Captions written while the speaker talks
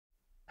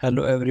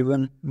Hello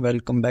everyone,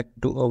 welcome back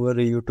to our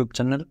YouTube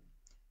channel.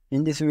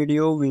 In this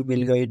video, we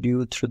will guide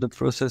you through the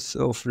process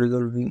of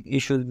resolving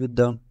issues with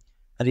the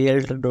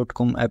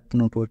Realtor.com app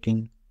not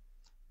working.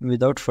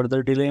 Without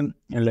further delay,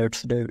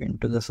 let's dive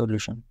into the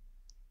solution.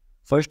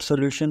 First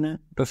solution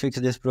to fix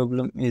this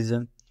problem is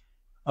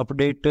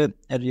update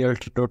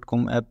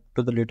Realtor.com app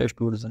to the latest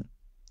version.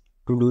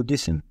 To do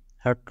this,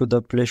 head to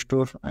the Play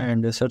Store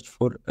and search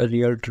for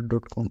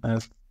Realtor.com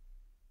app.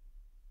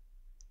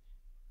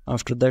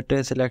 After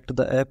that, select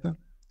the app.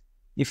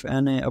 If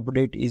an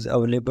update is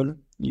available,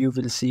 you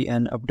will see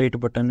an update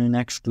button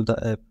next to the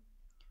app.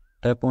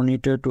 Tap on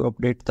it to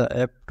update the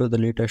app to the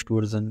latest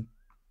version.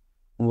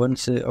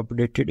 Once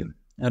updated,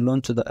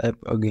 launch the app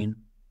again.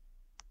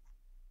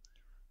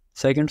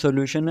 Second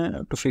solution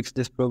to fix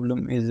this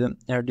problem is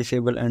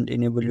disable and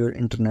enable your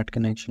internet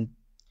connection.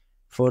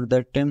 For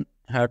that,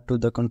 head to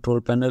the control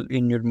panel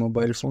in your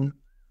mobile phone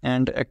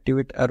and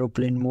activate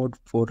aeroplane mode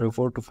for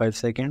 4 to 5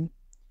 seconds.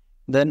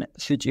 Then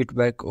switch it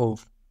back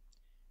off.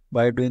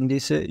 By doing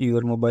this,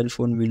 your mobile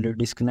phone will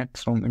disconnect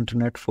from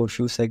internet for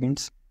few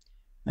seconds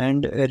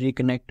and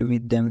reconnect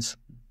with them.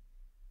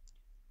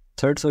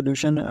 Third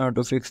solution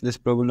to fix this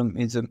problem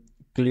is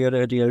clear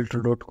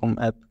Realtor.com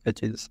app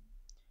caches.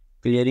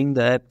 Clearing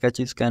the app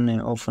caches can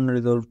often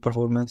resolve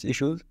performance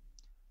issues.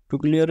 To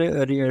clear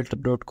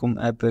Realtor.com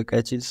app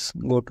caches,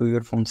 go to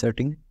your phone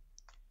setting,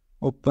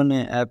 open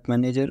App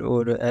Manager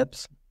or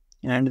Apps,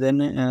 and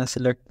then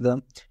select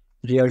the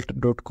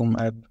Realtor.com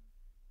app.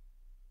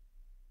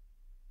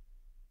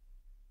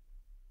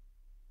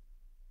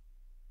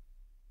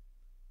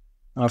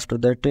 After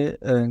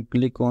that,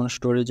 click on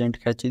Storage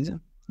and Caches,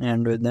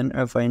 and then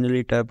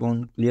finally tap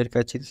on Clear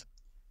Caches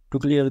to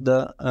clear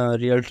the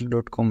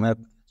Realtor.com app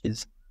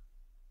caches.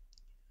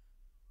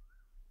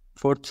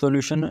 Fourth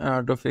solution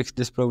to fix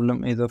this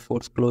problem is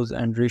force close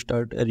and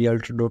restart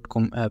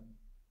Realtor.com app.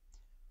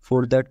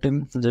 For that,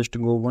 just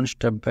go one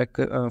step back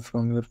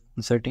from your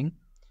setting,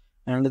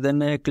 and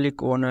then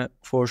click on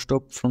Force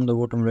Stop from the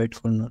bottom right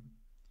corner.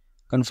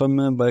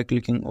 Confirm by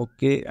clicking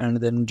OK and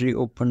then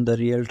reopen the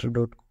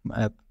Realtor.com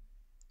app.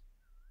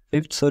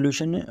 Fifth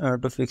solution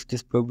to fix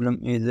this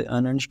problem is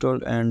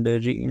uninstall and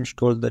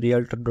reinstall the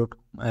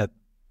Realtor.com app.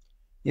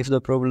 If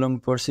the problem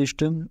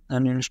persists,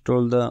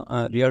 uninstall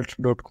the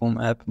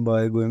Realtor.com app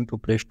by going to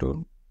Play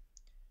Store,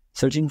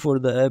 searching for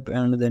the app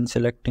and then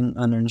selecting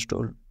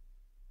uninstall.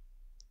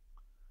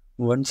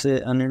 Once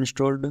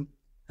uninstalled,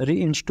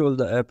 reinstall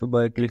the app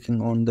by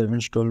clicking on the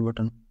install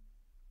button.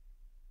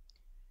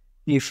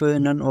 If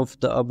none of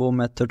the above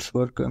methods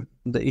work,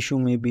 the issue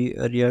may be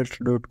a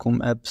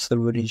Realtor.com app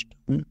server is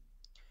down.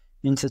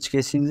 In such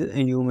cases,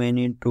 you may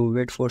need to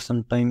wait for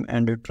some time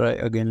and try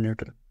again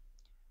later.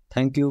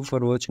 Thank you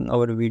for watching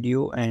our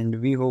video, and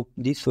we hope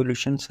these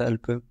solutions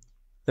help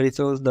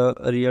resolve the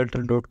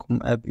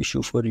Realtor.com app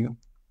issue for you.